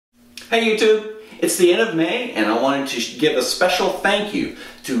Hey YouTube, it's the end of May and I wanted to give a special thank you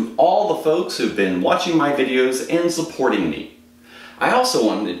to all the folks who've been watching my videos and supporting me. I also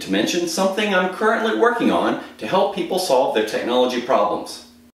wanted to mention something I'm currently working on to help people solve their technology problems.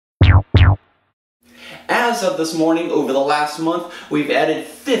 As of this morning, over the last month, we've added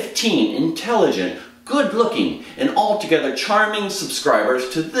 15 intelligent, good-looking, and altogether charming subscribers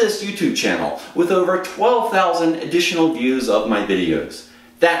to this YouTube channel with over 12,000 additional views of my videos.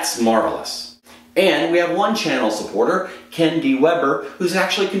 That's marvelous. And we have one channel supporter, Ken D. Weber, who's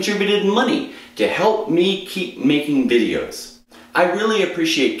actually contributed money to help me keep making videos. I really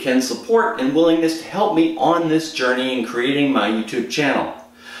appreciate Ken's support and willingness to help me on this journey in creating my YouTube channel.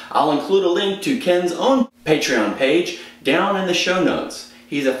 I'll include a link to Ken's own Patreon page down in the show notes.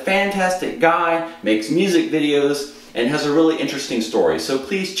 He's a fantastic guy, makes music videos, and has a really interesting story, so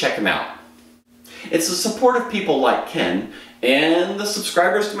please check him out. It's the support of people like Ken and the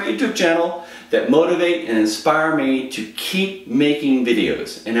subscribers to my YouTube channel that motivate and inspire me to keep making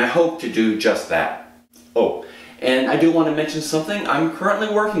videos, and I hope to do just that. Oh, and I do want to mention something I'm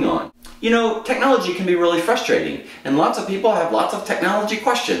currently working on. You know, technology can be really frustrating, and lots of people have lots of technology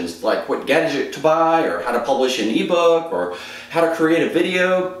questions, like what gadget to buy, or how to publish an ebook, or how to create a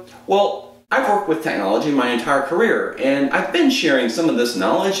video. Well, I've worked with technology my entire career, and I've been sharing some of this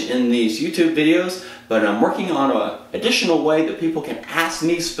knowledge in these YouTube videos, but I'm working on an additional way that people can ask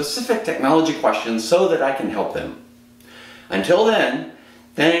me specific technology questions so that I can help them. Until then,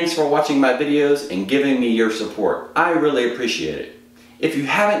 thanks for watching my videos and giving me your support. I really appreciate it. If you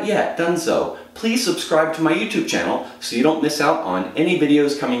haven't yet done so, please subscribe to my YouTube channel so you don't miss out on any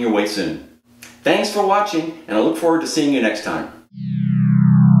videos coming your way soon. Thanks for watching, and I look forward to seeing you next time.